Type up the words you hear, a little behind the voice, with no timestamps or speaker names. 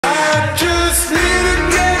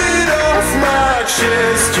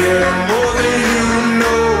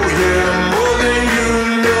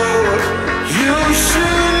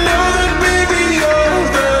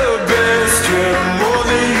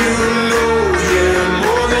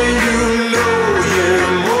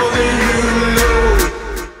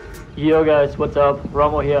Yo guys, what's up?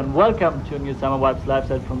 Rammor here and welcome to a new Summer Vibes live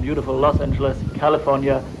set from beautiful Los Angeles,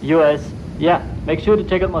 California, US. Yeah, make sure to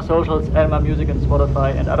check out my socials and my music on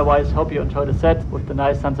Spotify, and otherwise hope you enjoy the set with the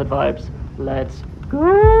nice sunset vibes. Let's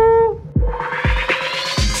go!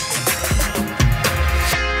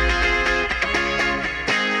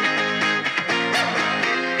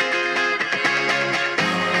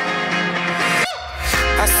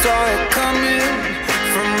 I saw it coming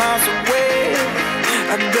from miles away.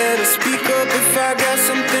 I better speak up if I got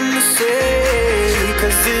something to say,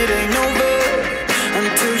 'cause it ain't over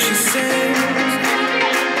until she sings.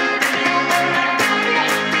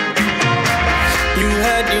 You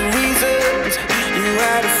had your reasons, you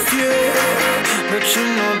had a few, but you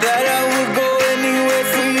know that I would go anywhere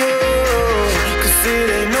for you, 'cause it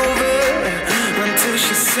ain't over until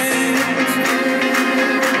she sings.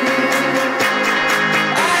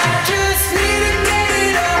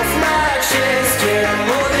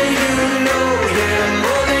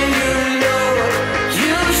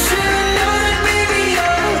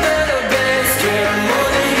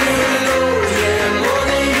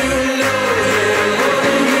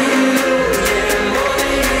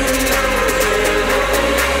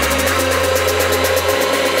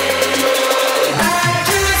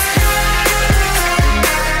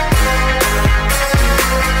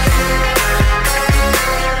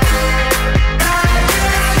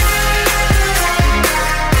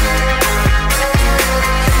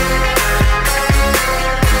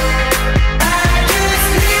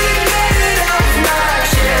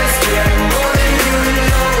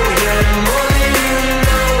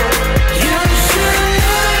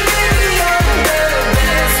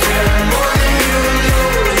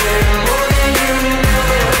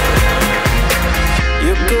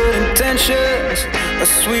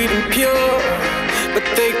 Are sweet and pure, but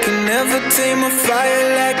they can never tame a fire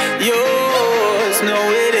like yours. No,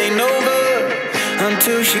 it ain't over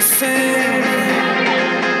until she sings.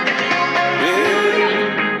 Yeah.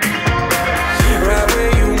 Right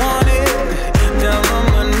where you want it, down on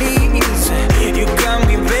my knees. You got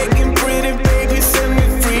me begging, pretty baby, set me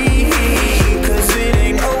free, 'cause it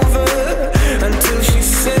ain't over until she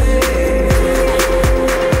sings.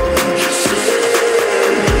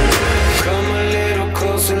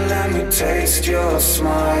 Taste your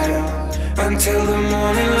smile until the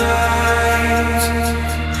morning light.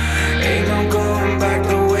 Ain't no going back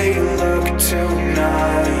the way you look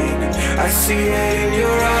tonight. I see it in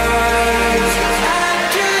your eyes. I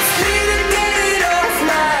just need to get it off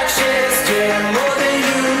my chest. Yeah, more than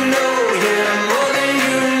you know. Yeah, more than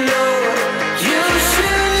you know. You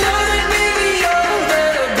should know that, baby, you're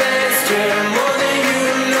the best. Yeah, more than you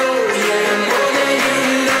know. Yeah, more than you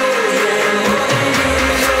know. Yeah, more than you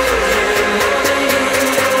know.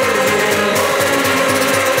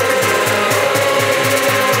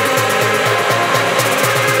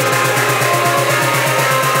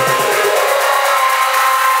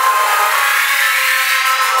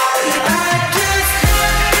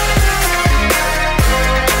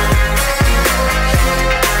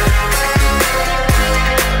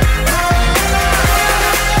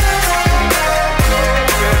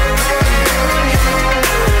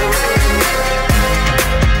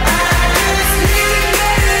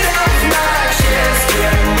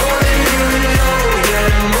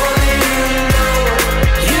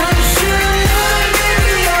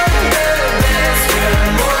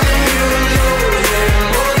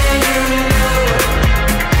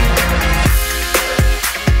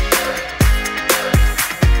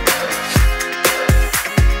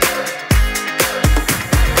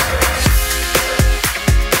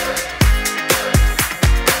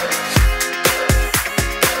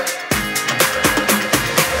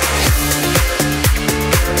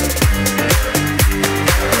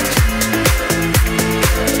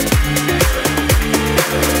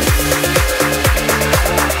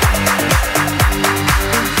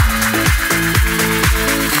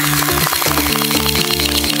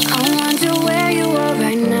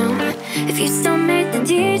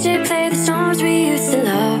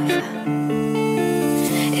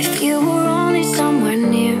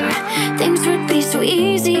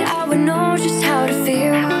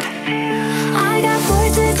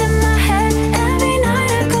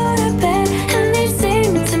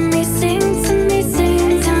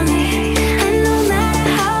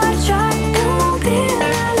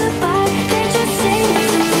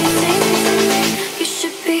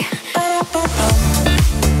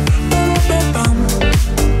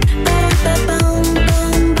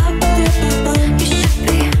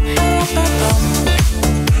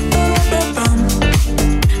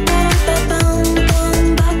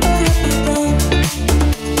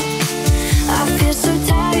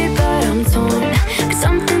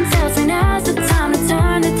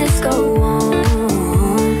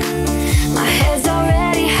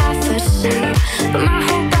 My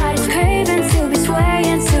whole body's craving to be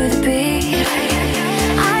swaying to the beat.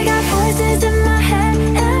 I got voices in my head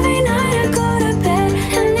every night I go to bed,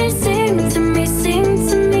 and they sing to me, sing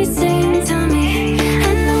to me, sing to me.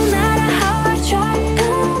 And no matter how I try, it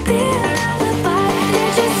won't be a lullaby. They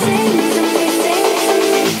just sing to me, sing to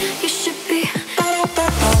me. You should be.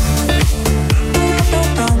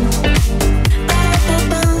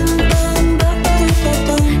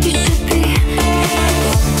 You should be.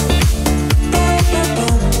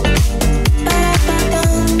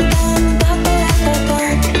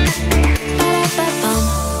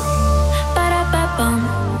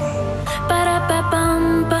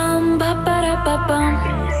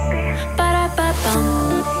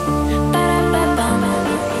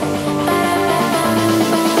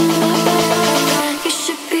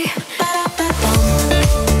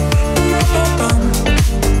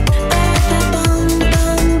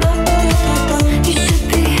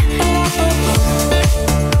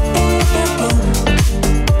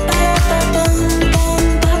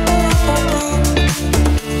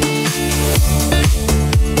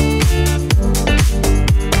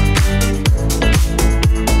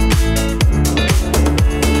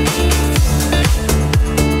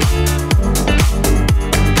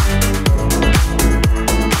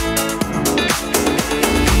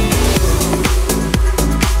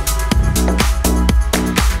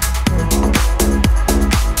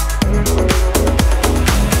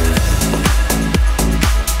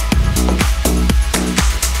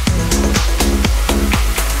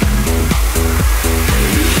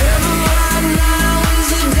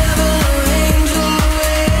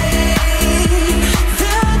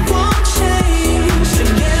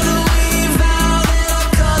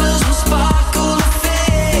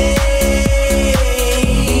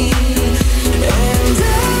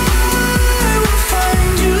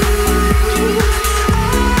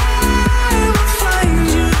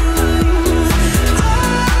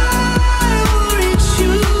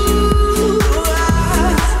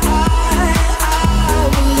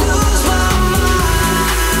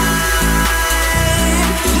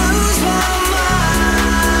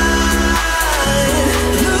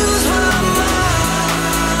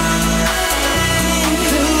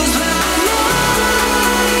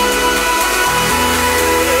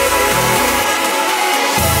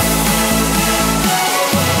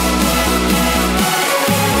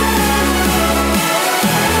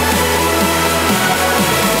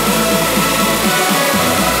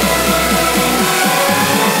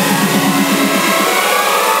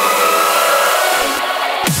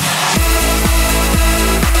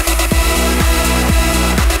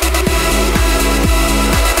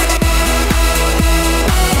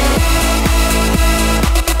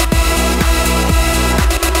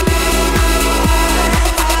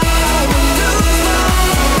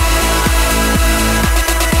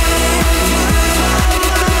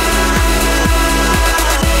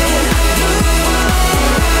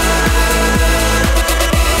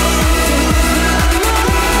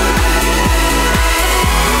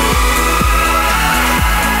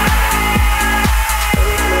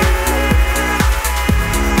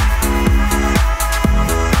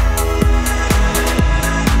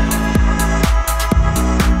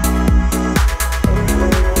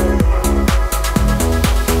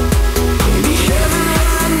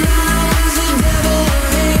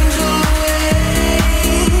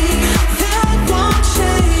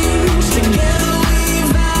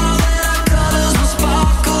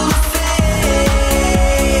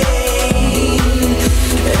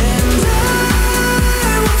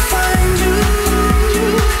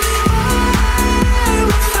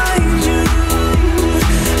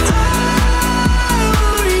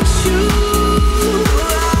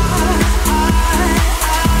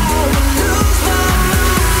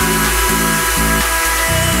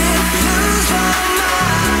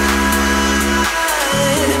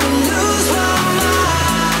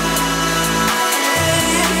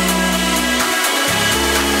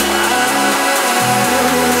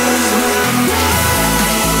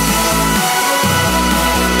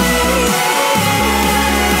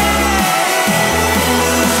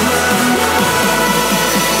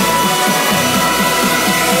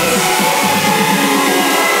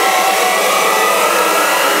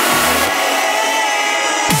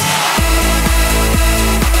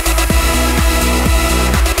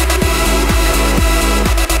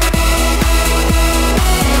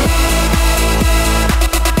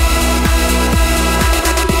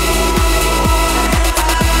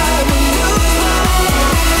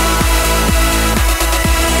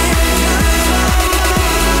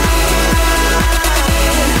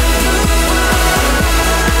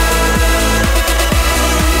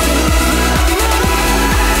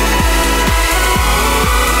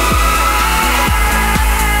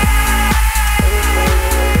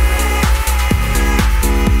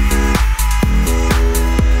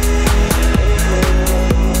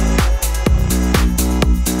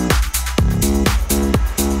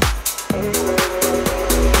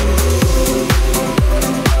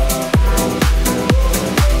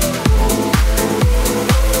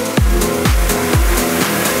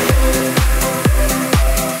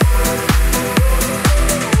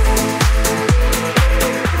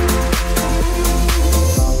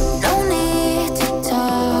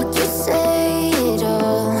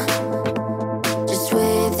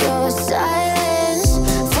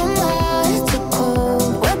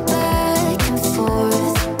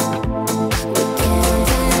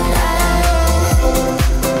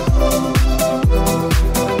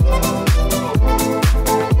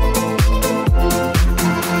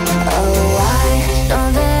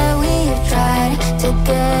 to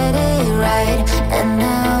get it right, and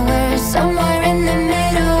now we're somewhere in the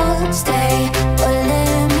middle. Stay or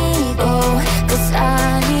let me go, 'cause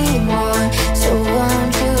I need more. So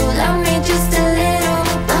won't you love me just a little?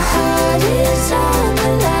 My heart is on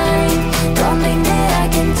the line. Don't think that I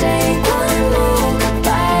can take one more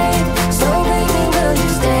bite. So baby, will you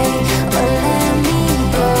stay or let me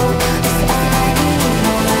go? 'Cause I need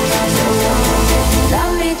more. So won't you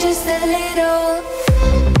love me just a little?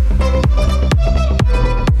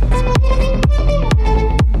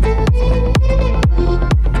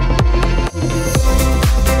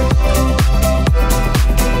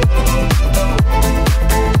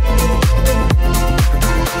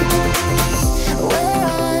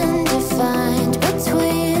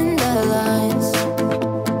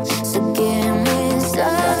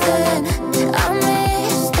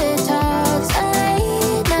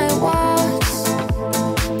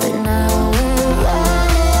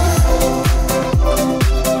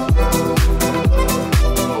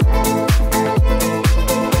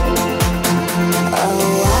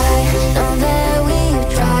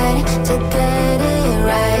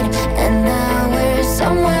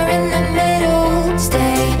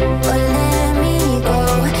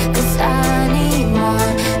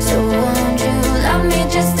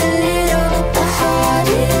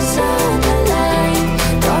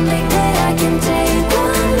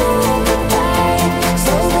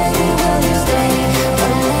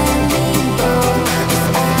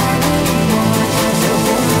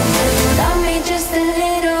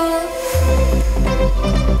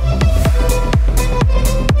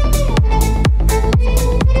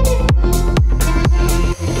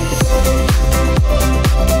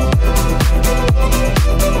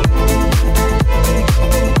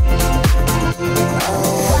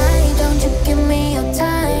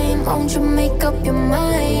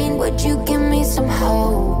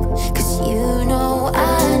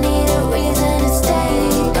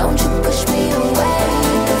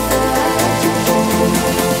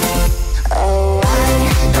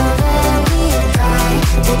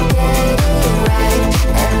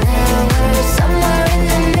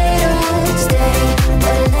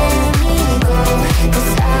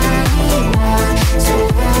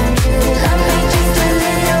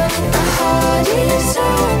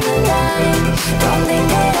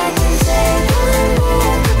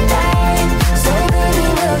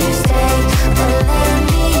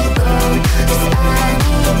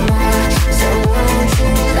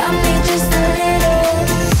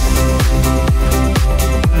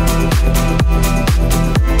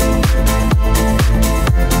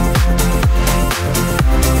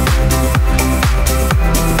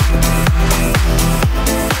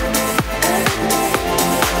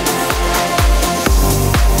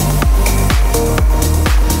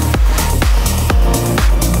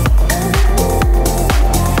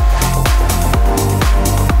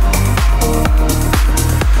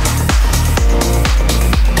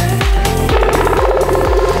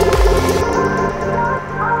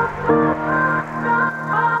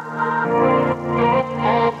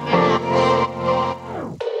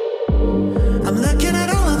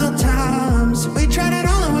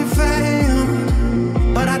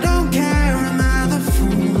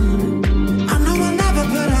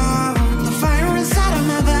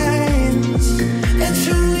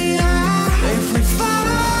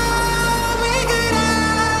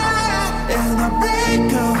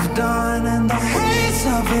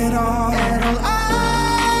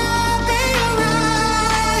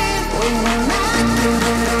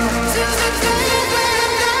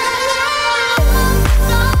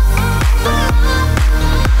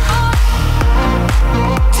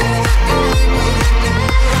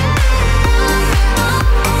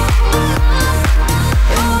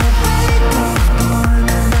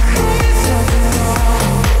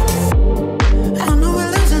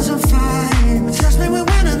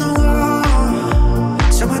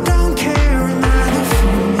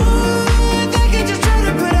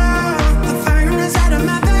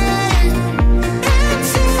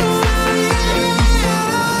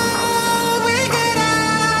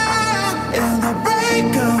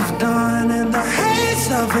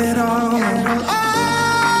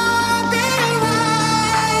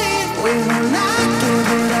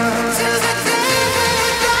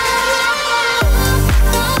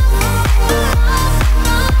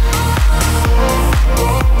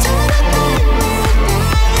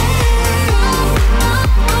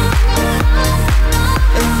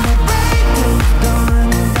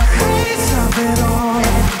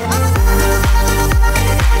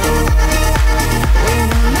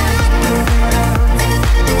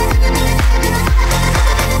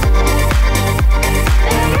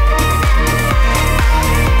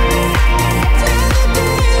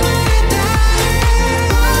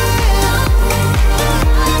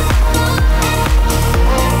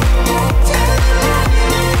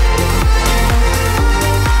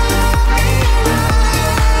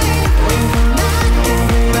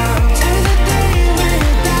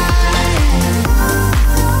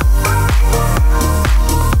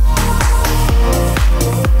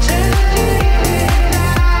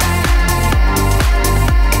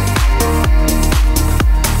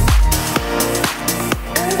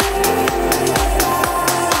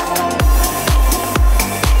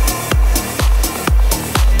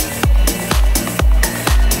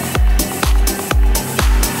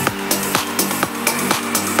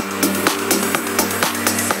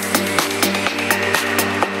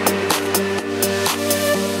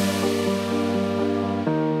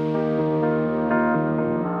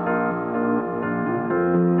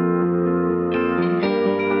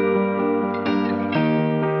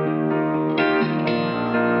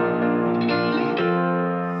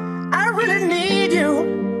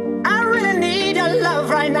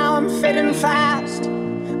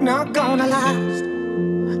 not gonna last.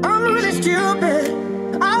 I'm really stupid.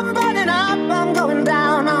 I'm burning up, I'm going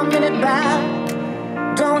down, I'm in it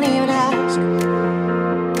bad. Don't even ask.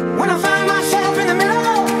 When I find myself in the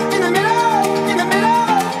middle, in the middle, in the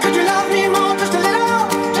middle, could you love me more, just a little,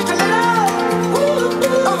 just a little? Ooh,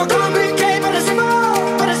 overcomplicate, but it's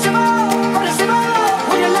simple, but it's simple, but it's simple.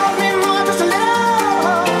 Will you love me more, just a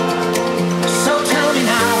little? So tell me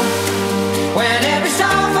now, when every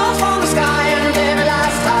star falls from the sky and every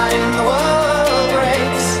last star in the world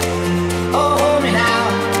breaks. Oh, hold me now,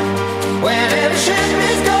 when every ship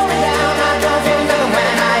is going down, I don't feel nothing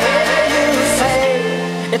when I hear you say,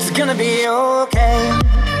 it's gonna be okay.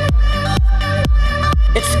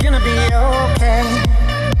 It's gonna be okay.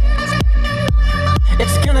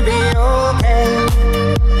 It's gonna be okay.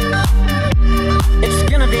 It's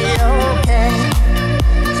gonna be okay.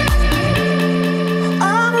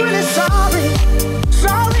 I'm really sorry.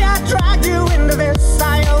 Sorry I dragged you into this.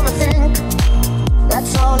 I overthink.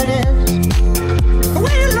 That's all it is. The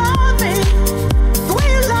way you love me. The way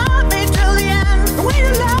you love me till the end. The way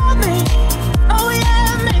you love me. Oh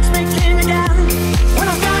yeah, it makes me king again. When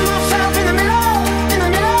I find myself in the middle, in the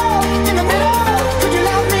middle, in the middle, could you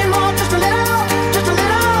love me more, just a little, just a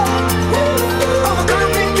little?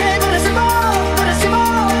 Overcomplicate, but it's simple, but it's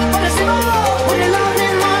simple, but it's simple. Will you love me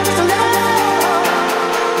more, just a little?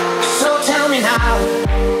 So tell me now,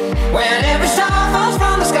 when every star falls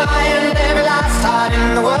from the sky and every last heart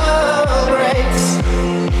in the world breaks.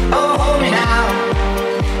 Oh, hold me now,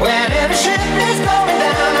 when every ship is going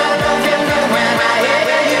down, I don't feel good when I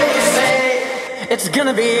hear you say, it's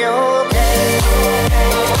gonna be okay.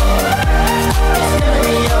 It's gonna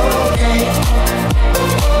be okay.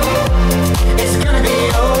 It's gonna be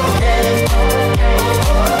okay. It's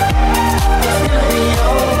gonna be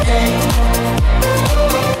okay.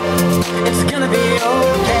 It's gonna be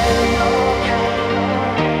okay.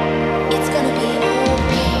 It's gonna be okay.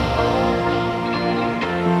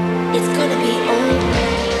 It's gonna be okay.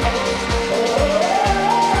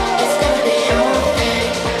 It's gonna be okay. It's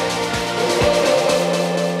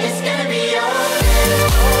gonna be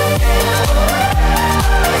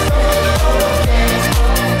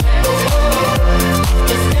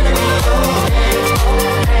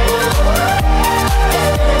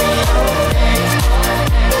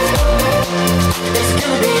It's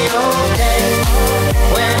gonna be okay.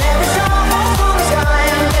 When every star falls from the sky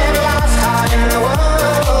and every last heart in the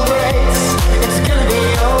world breaks. It's gonna be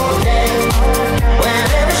okay. When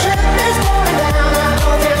every ship is going down, I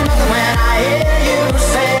don't feel nothing when I hear you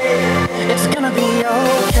say, it's gonna be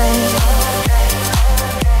okay.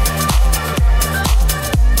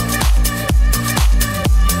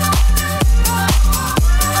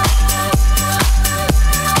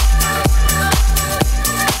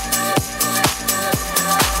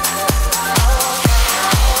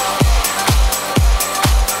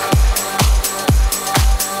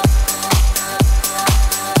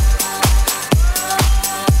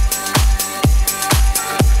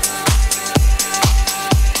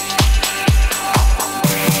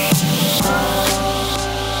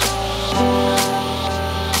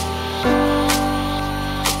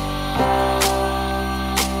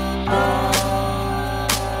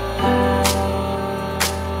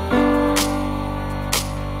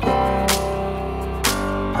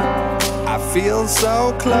 Feel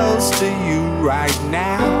so close to you right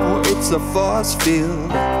now, it's a force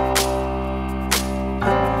field.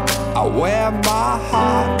 I wear my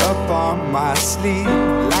heart up on my sleeve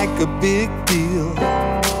like a big deal.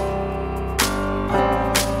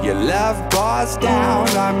 Your love pours down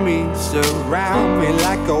on me, surround me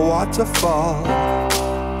like a waterfall.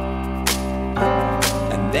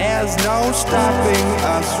 And there's no stopping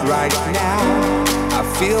us right now. I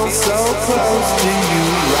feel so close to you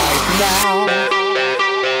right now.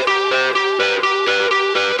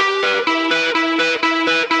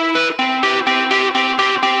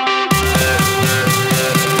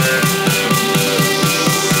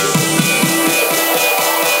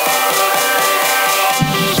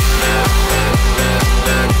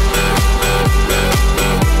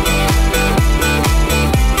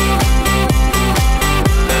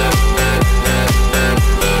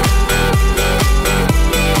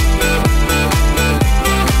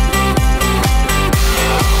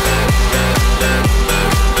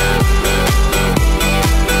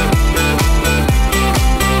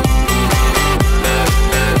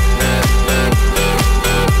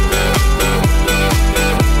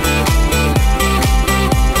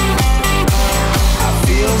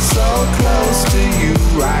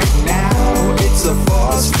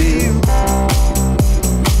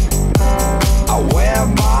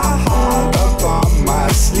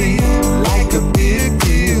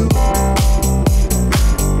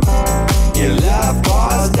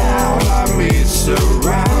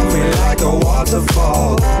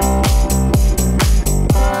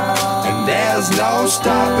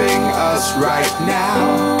 us right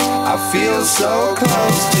now. I feel so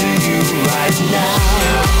close to you right now.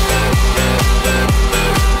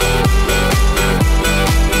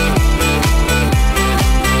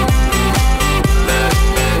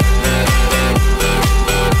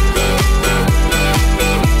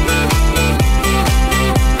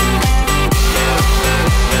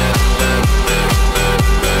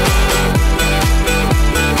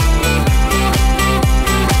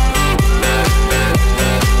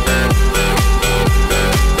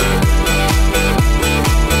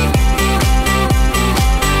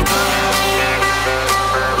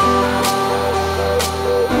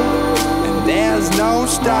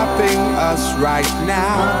 Stopping us right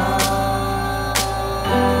now,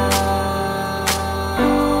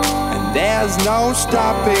 and there's no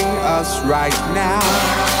stopping us right now,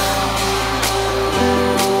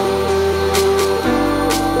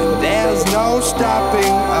 and there's no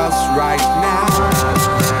stopping us right now.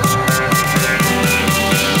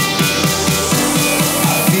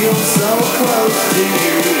 I feel so close to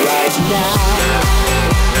you right now.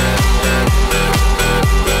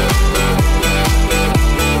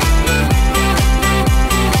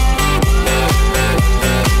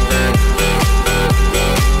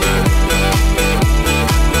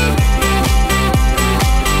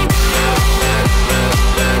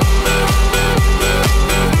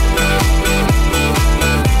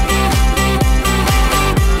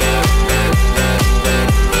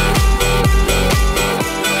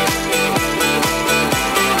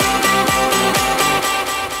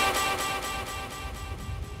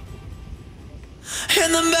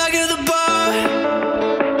 In the back of the bar,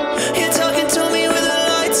 you're talking to me with the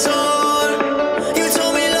lights on. You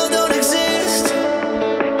told me love don't exist,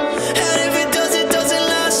 and if it does, it doesn't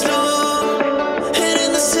last long. And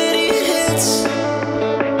in the city it hits.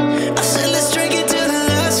 I said let's drink it to the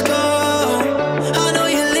last call. I know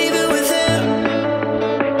you're leaving with him,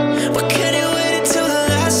 but can you wait until the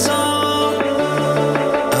last song?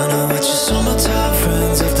 I know what your summertime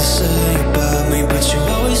friends have to say about me, but you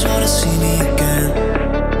always wanna see me again.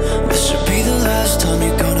 This should be the last time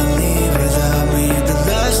you're gonna leave without me, the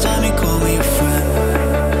last time you call me a friend.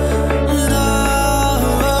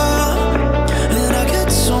 And I get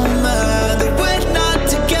so mad that we're not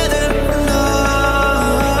together. No,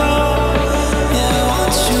 yeah, I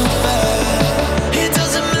want you back. It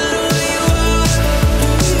doesn't matter where you are.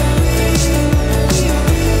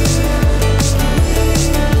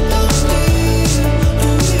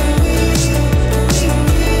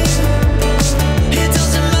 It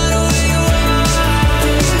doesn't matter where you are.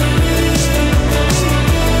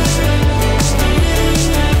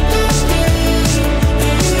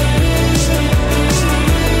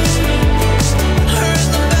 In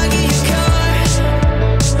the back of your car,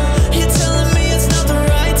 you're telling me it's not the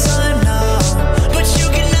right time now, but you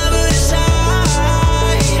can never decide.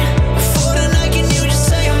 Before tonight, can you just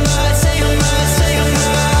say I'm right, say I'm right, say I'm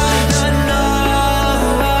right? I know,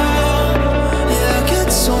 yeah, I get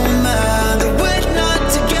so mad that we're not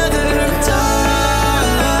together.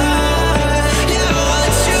 Yeah, I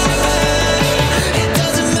want you back. It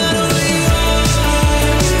doesn't matter where you are.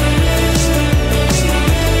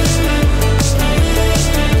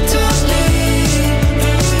 Don't leave.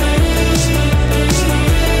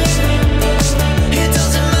 It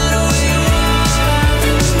doesn't matter where you are.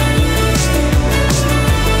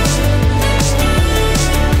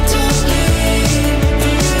 Don't leave.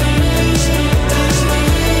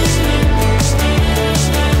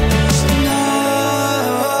 No,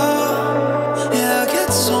 yeah, I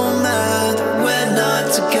get so mad that we're not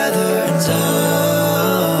together. And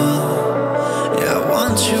yeah, I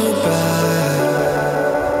want you back.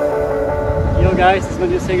 Yo guys, this is my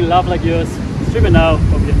new single, Love Like Yours. Stream it now.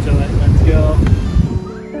 Hope you enjoy it. Let's go.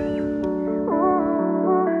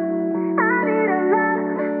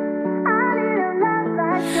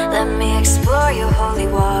 Let me explore your holy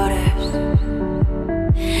waters.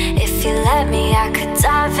 If you let me, I could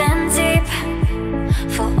dive in deep.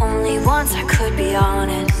 For only once I could be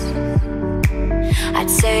honest. I'd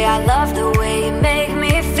say I love the way you make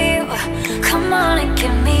me feel. Come on and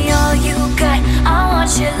give me all you got. I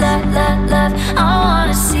want your love, love, love. I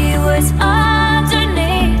wanna see what's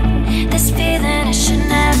underneath. This feeling, it should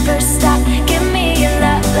never stop. Give me your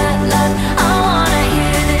love, love, love. I wanna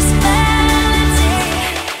hear this melody.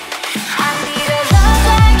 I need a love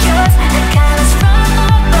like yours, the kind that's from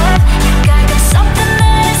above. You got something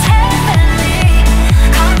that is heavenly.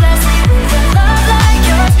 Come bless me with a love like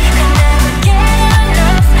yours. Could never get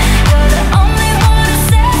enough. You're the only one who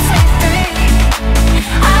sets me free.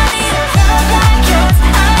 I need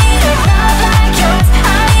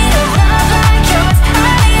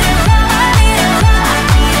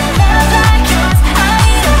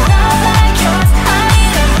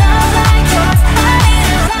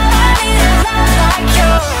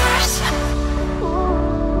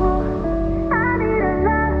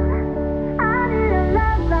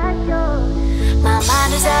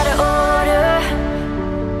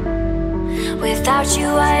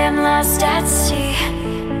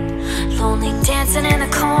dancing in the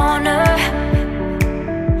corner.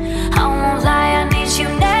 I won't lie, I need you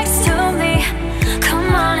next to me.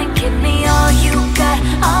 Come on and give me all you got.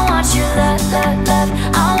 I want your love, love, love.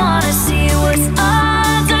 I wanna see what's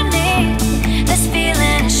underneath. This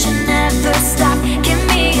feeling, it should never stop. Give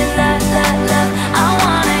me your love, love, love. I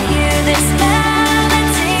wanna hear this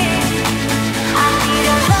melody. I need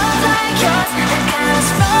a love like yours that comes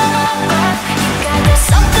from above. You got this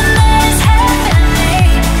something that is heavenly.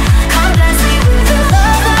 Come bless me with a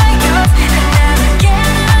love like yours. Could never get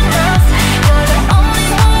enough. You're the only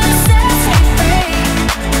one who sets me free.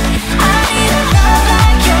 I need a love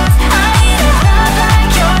like yours. I need a love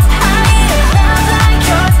like yours. I need a love like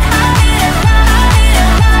yours. I need a love.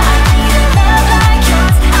 I need a love like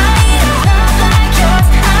yours. I need a love like yours.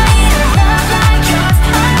 I need a love like yours.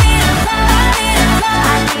 I need a love.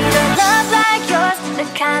 I need a love like yours. The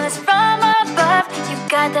kind that's from above. You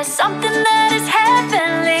got that something that is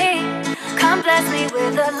heavenly. Come bless me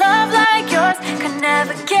with a love like yours. Could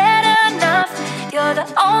never get enough. You're the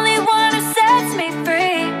only one who sets me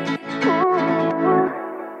free.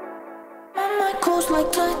 My mind goes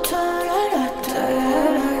like da da da da da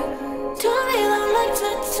da. Tell me I'm like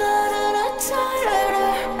da da da da da da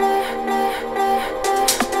da.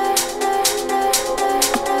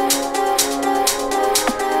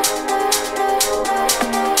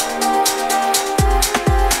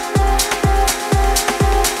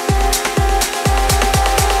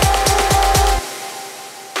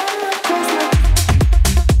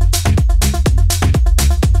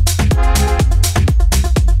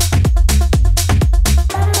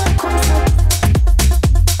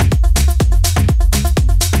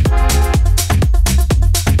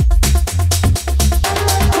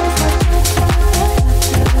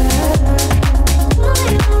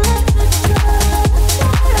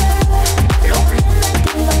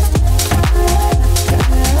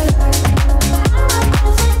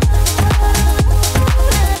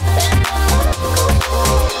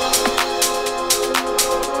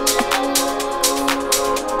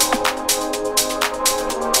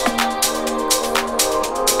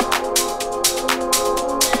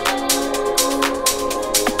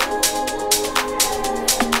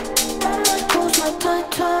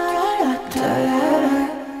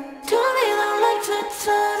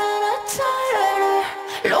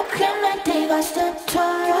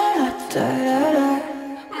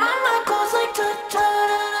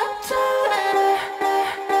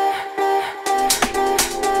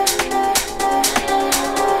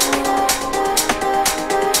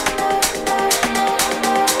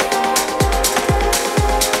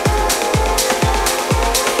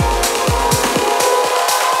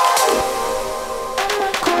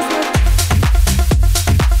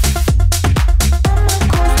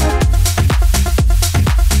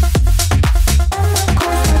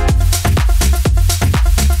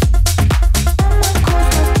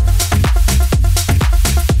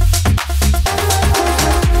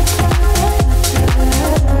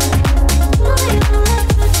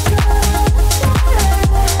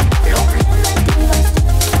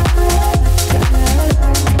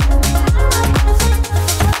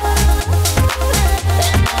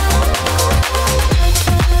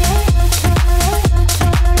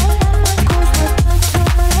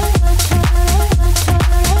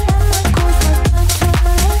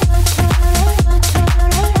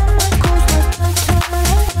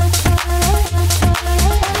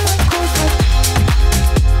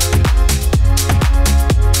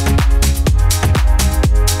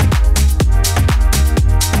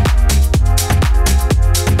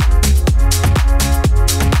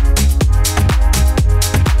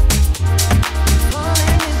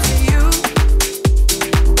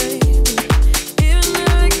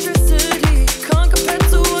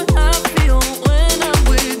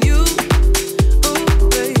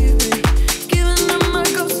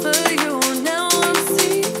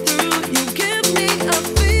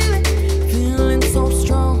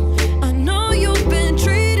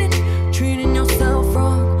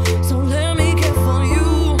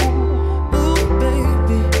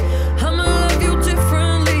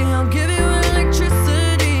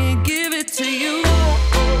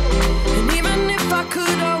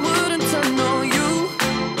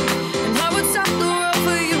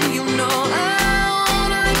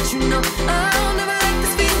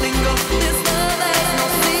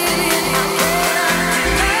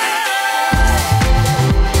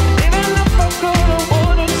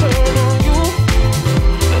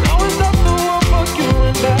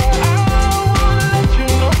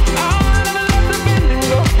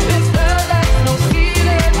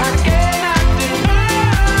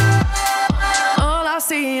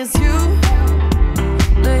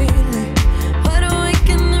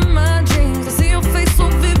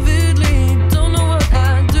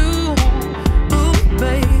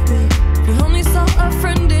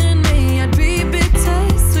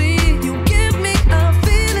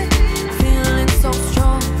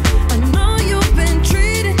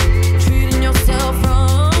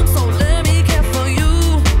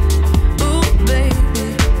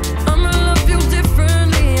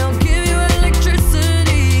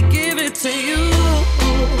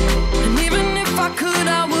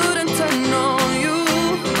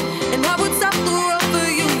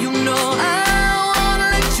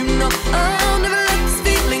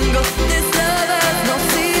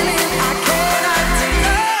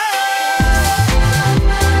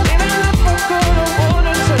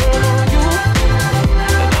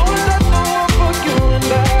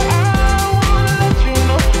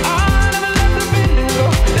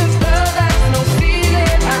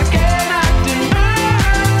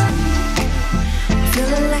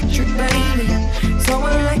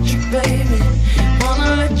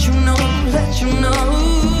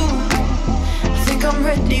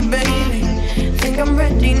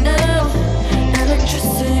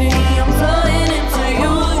 electricity. I'm flying into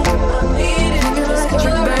you. I need it.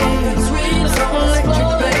 Electric, baby. So electric,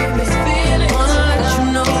 baby. Wanna let you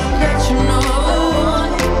know.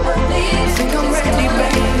 Think I'm ready,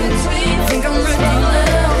 baby. Think I'm ready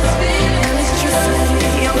now.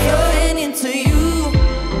 Electricity. I'm flying into you.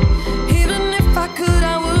 Even if I could,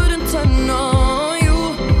 I wouldn't turn on you.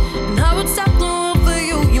 And I would stop the world for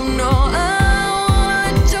you, you know. I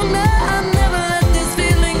wanna let you know I never let this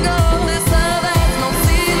feeling go. This love has no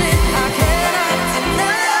ceiling. I can't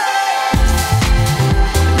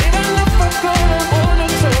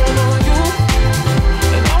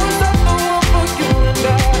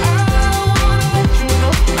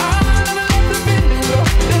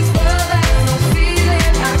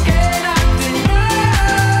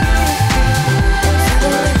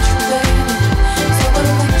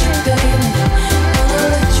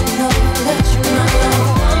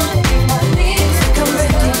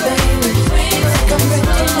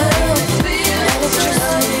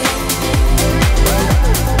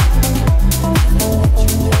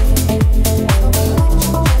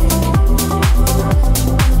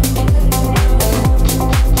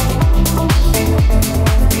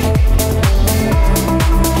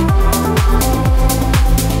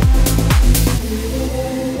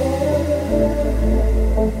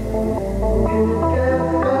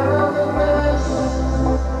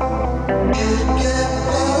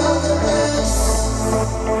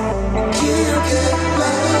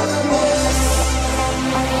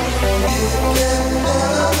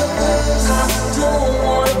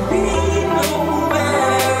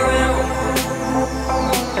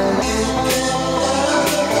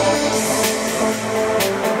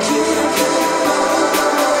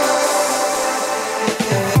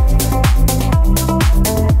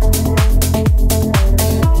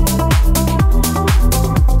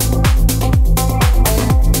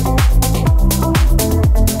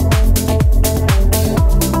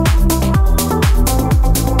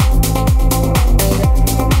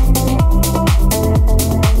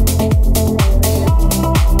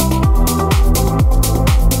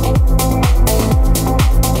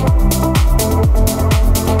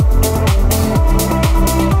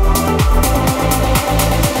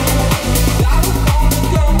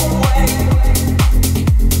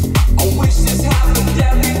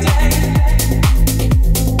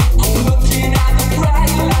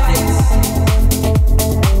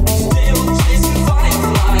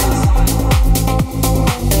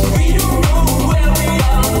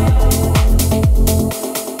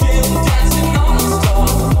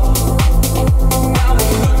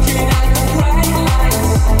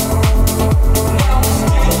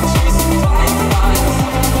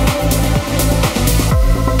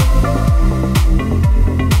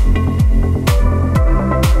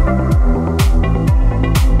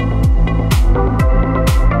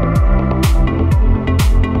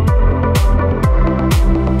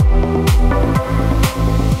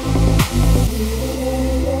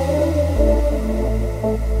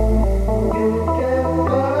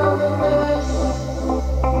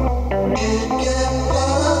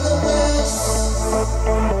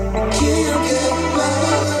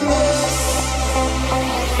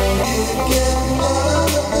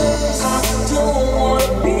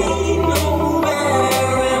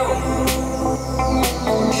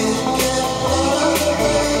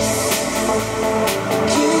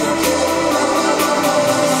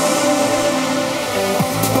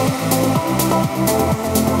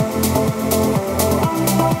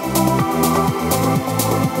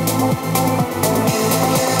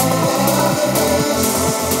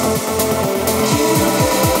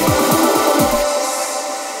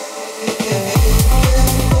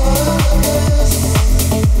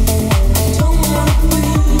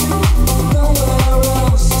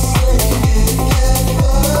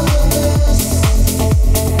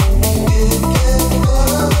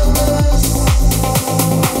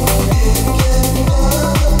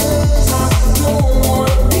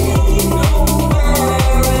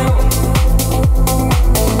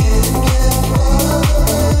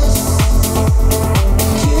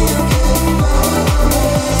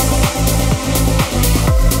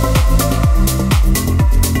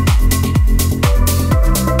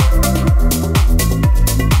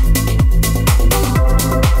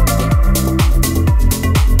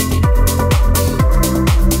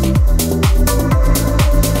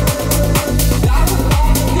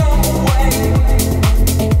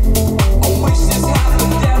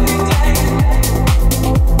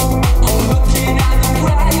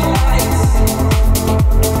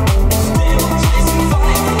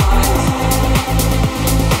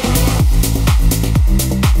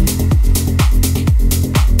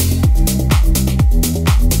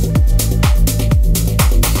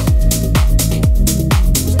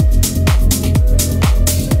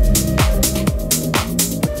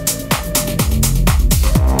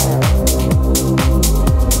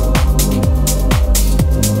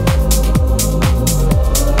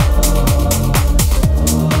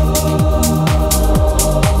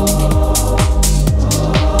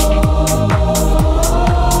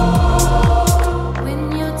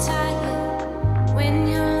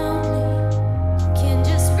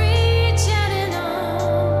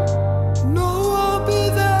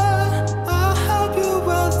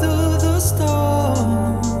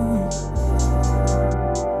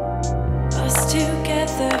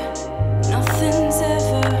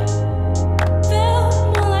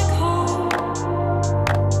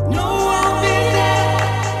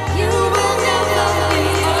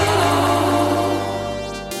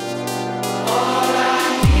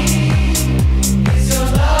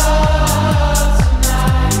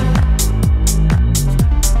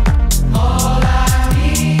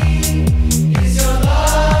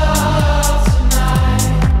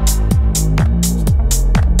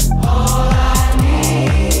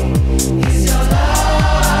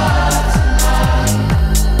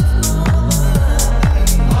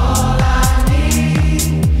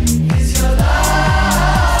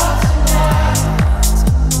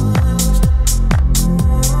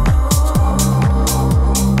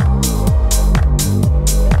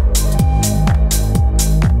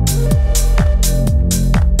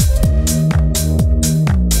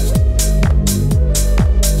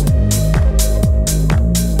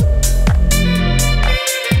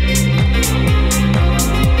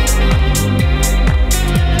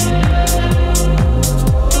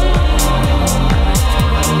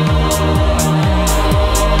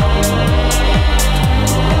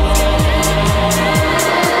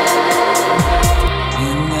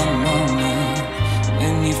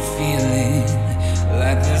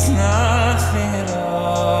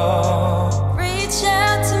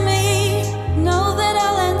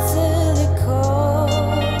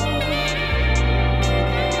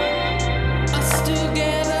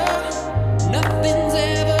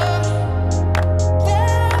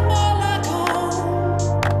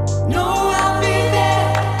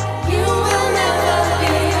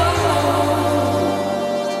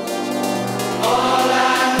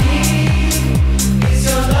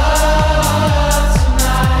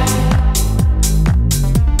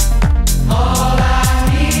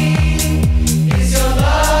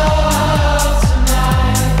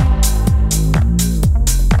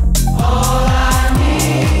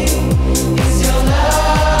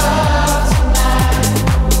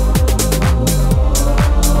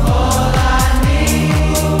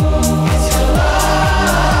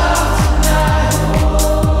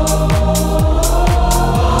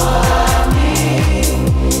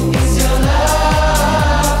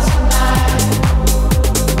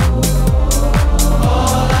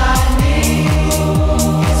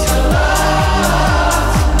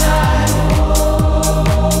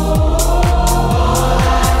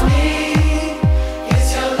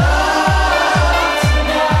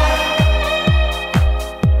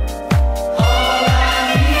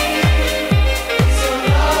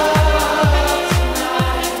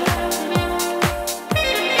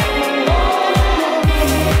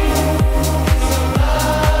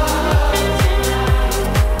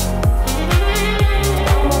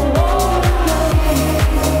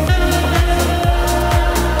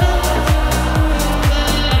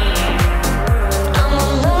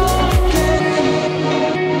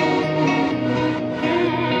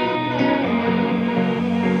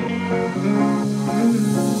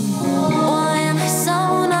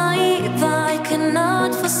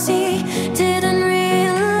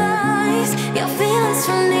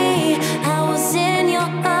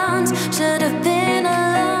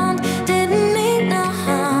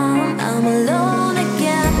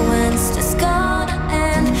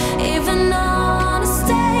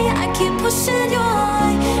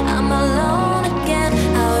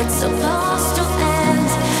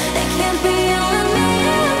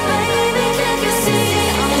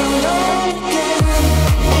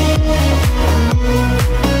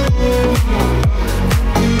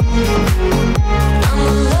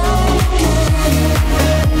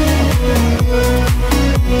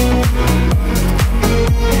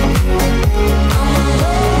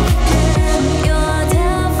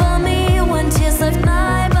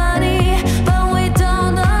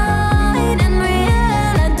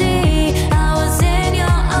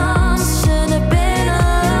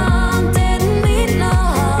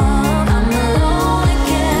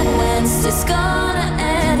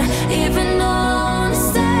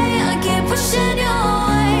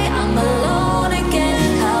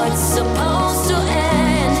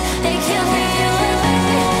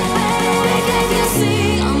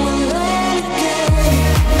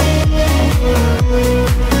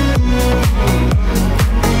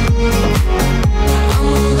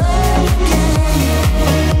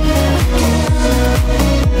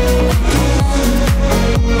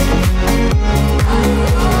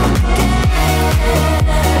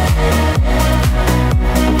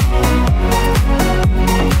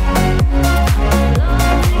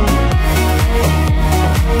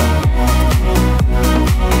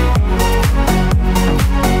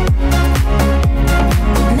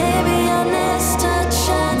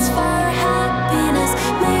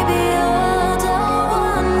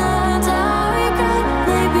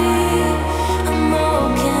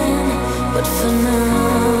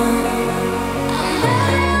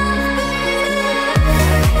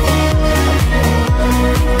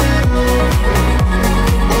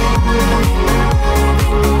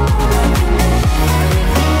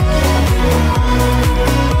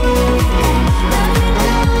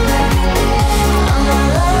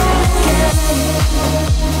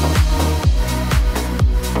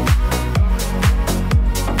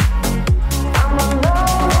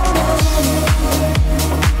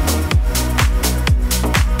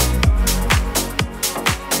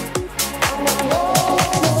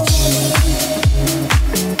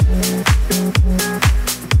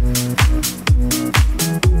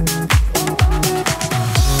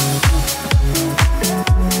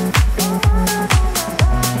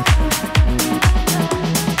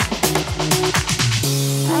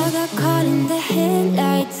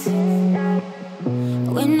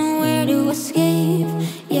to escape.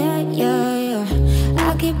 Yeah, yeah, yeah.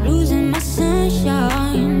 I keep losing my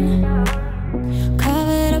sunshine,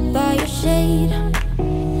 covered up by your shade.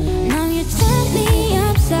 Now you turn me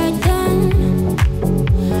upside down.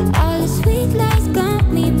 All the sweet lies got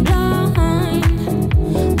me blind,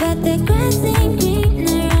 but the grass ain't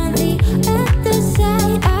greener on the other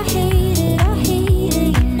side. I hate it,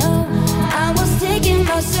 you know. I was taken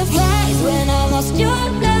by surprise when I lost your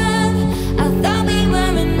love. I thought we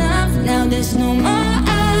were enough, now there's no more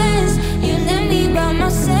eyes. You left me by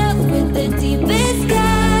myself with the deepest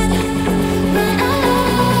cut. When I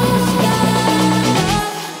lost your love.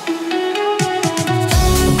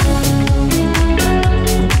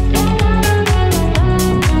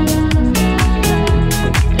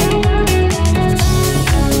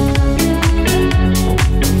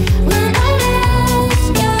 When I lost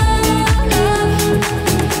your love.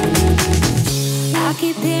 I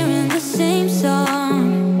keep hearing the same song,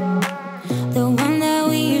 the one that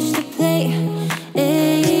we used to play.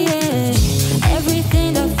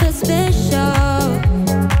 Everything that felt special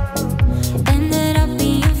ended up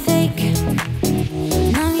being fake.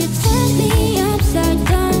 Now you turn me upside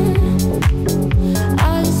down.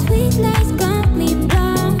 All the sweet lies got me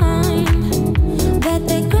blind, but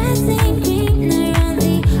the grass ain't greener on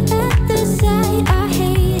the other side. I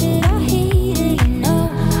hate it, you know.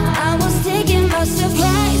 I was taken by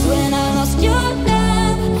surprise when I lost your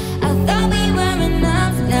love. I thought we were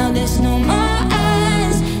enough, now there's no more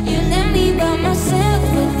eyes. You left me by myself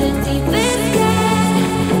with the deepest cut.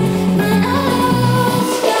 When I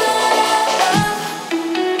lost your love.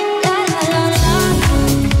 La la la la,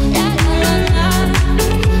 la la la la,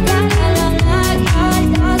 la la la la. I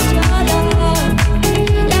lost your love.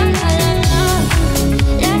 La la la la,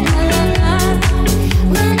 la la la la.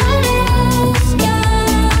 When I lost your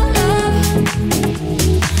love.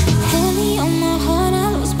 Heavy on my heart, I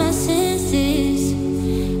lose my senses.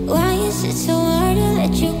 Why is it so hard to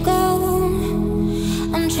let you go?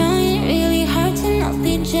 I'm trying really hard to not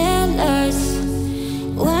be jealous.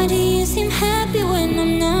 Why do you seem happy when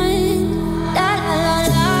I'm not? La la la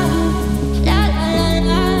la, la la la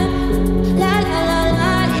la, la la la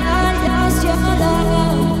la. I lost your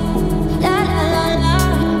love. La la la la,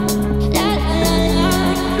 la la la la,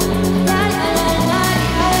 la la la la.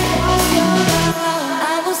 I lost your love.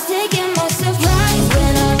 I was taken by surprise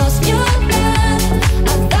when I lost your love.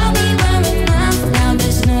 I thought we were enough, now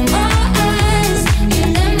there's no more eyes. You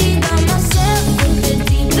left me by myself with the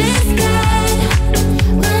deepest cut.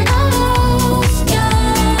 When I lost your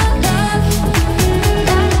love.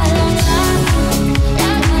 La la la la,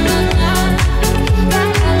 la la la la, la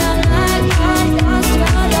la la la. I lost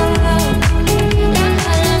your love. La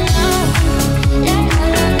la la la, la la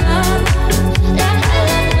la la, la la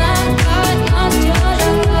la la. I lost your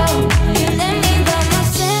love. You left me by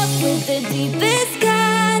myself with the deepest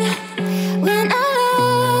cut. When I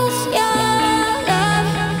lost your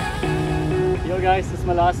love. Yo guys, this is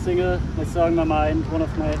my last single, my song My Mind, one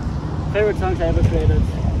of my favorite songs I ever created.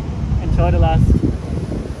 Enjoy the last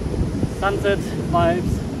sunset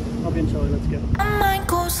vibes. Hope you enjoy, let's go. My mind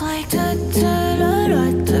goes like da da da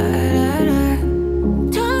da da da.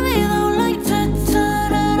 Tell me though like da da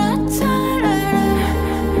da da da da.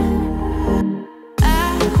 I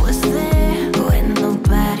was there when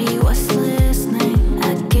nobody was listening. I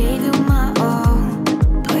gave you my all,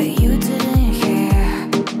 but you didn't hear.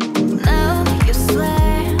 Now you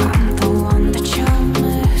swear I'm the one that you're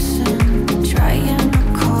missing. Trying to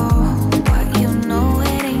call, but you know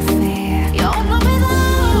it ain't fair. You know me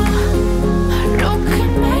though, no can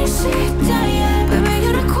make it die. Baby,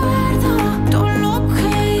 you're the queen.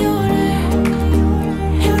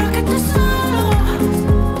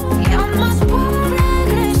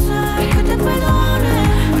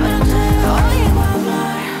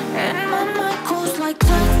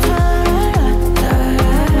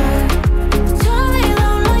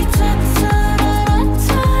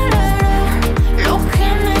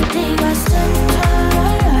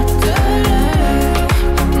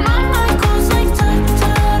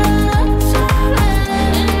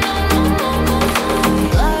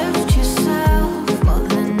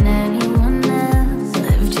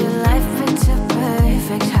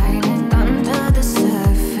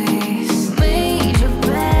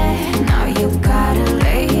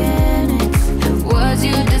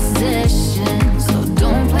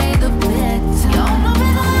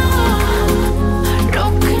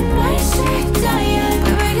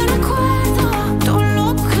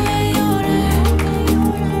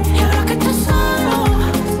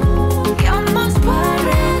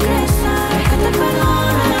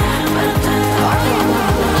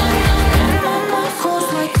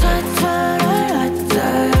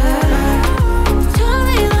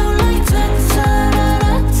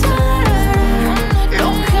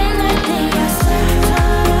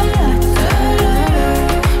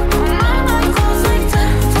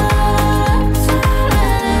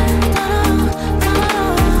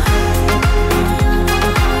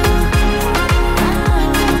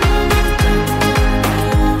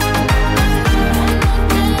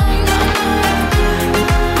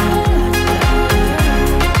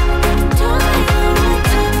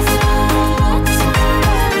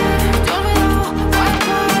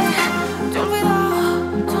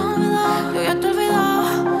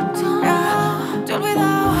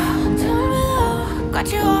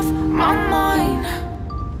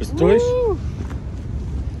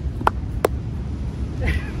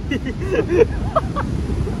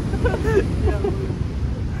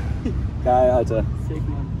 Geil, Alter. Sick,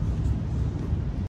 man.